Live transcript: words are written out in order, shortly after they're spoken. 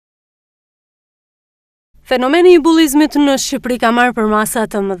Fenomeni i bullizmit në Shqipëri ka marrë për masa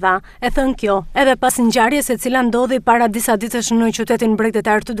të mëdha. E thënë kjo, edhe pas ngjarjes e cila ndodhi para disa ditësh në qytetin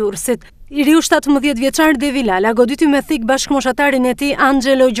bregdetar të Durrësit. I riu 17 vjeçar Devi Lala goditi me thik bashkëmoshatarin e tij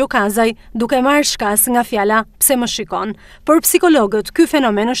Angelo Gjokazaj, duke marrë shkas nga fjala "pse më shikon". Për psikologët, ky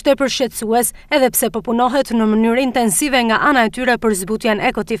fenomen është tepër shqetësues, edhe pse po punohet në mënyrë intensive nga ana e tyre për zbutjen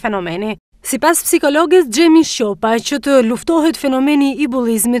e këtij fenomeni. Sipas psikologës Gjemi Shqopa, që të luftohet fenomeni i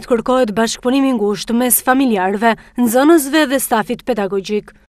bullizmit kërkohet bashkëpunim i ngushtë mes familjarëve, nxënësve dhe stafit pedagogjik.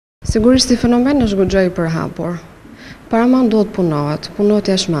 Sigurisht si fenomen është goxha i përhapur. Parama ndod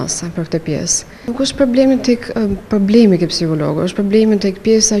punohet jashtë masa për këtë pjesë. Nuk është problemi ke psikologu, është problemi tek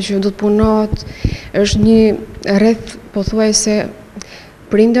pjesa që do të punohet, është një rreth pothuajse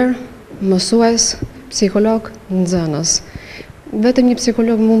prindër, mësues, psikolog, nxënës. Vetëm një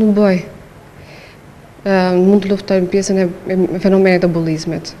psikolog mund të bëjë mund të luftojnë pjesën e fenomenit të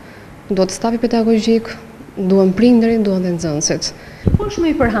bullizmit. Duhet stafi pedagogjik, duhen prindërit, duhen dhe nxënësit. Ku është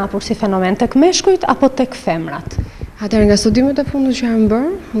më i përhapur si fenomen, tek meshkujt apo tek femrat? Atëherë nga studimet e fundit që janë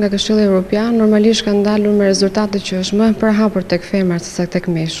bërë nga Këshilli Evropian, normalisht kanë dalur me rezultate që është më e përhapur tek femrat se tek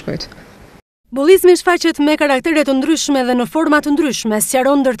meshkujt. Bullizmi shfaqet me karaktere të ndryshme dhe në forma të ndryshme,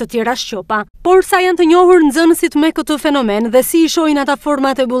 sqaron ndër të tjera Shqopa. Por sa janë të njohur nxënësit me këtë fenomen dhe si i shohin ata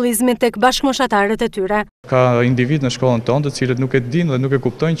format e bullizmit tek bashkëmoshatarët e tyre? Ka individ në shkollën tonë të cilët nuk e dinë dhe nuk e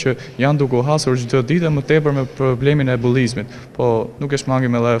kuptojnë që janë duke u hasur çdo ditë më tepër me problemin e bullizmit. Po nuk e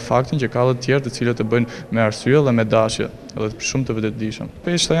shmangim edhe faktin që ka edhe të tjerë të cilët e bëjnë me arsye dhe me dashje, edhe shumë të vetëdijshëm.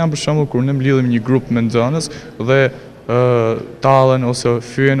 Peshta janë për shembull kur ne mlidhim një grup me nxënës dhe tallen ose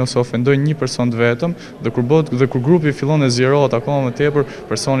fyen ose ofendojnë një person të vetëm dhe kur grupi fillon të zgjerohet akoma më tepër,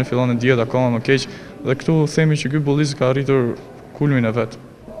 personi fillon të ndihet akoma më keq dhe këtu themi që ky bullizëm ka arritur kulmin e vet.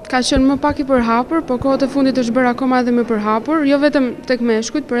 Ka qenë më pak i përhapur, por kohët e fundit është bërë akoma edhe më përhapur, jo vetëm tek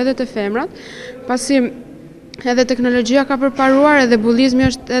meshkujt, por edhe te femrat, pasi edhe teknologjia ka përparuar edhe bullizmi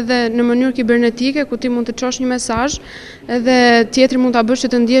është edhe në mënyrë kibernetike, ku ti mund të çosh një mesazh, edhe tjetri mund ta bësh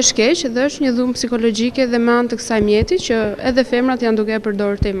që të ndihesh keq, dhe është një dhunë psikologjike dhe me anë të kësaj mjeti që edhe femrat janë duke e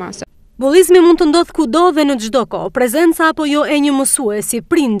përdorur tej mase. Bullizmi mund të ndodhë kudo dhe në çdo kohë. Prezenca apo jo e një mësuesi,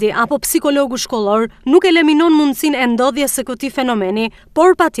 prindi apo psikologu shkollor nuk eliminon mundësinë e ndodhjes së këtij fenomeni,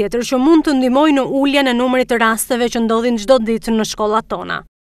 por patjetër që mund të ndihmojë në uljen e numrit të rasteve që ndodhin çdo ditë në shkollat tona.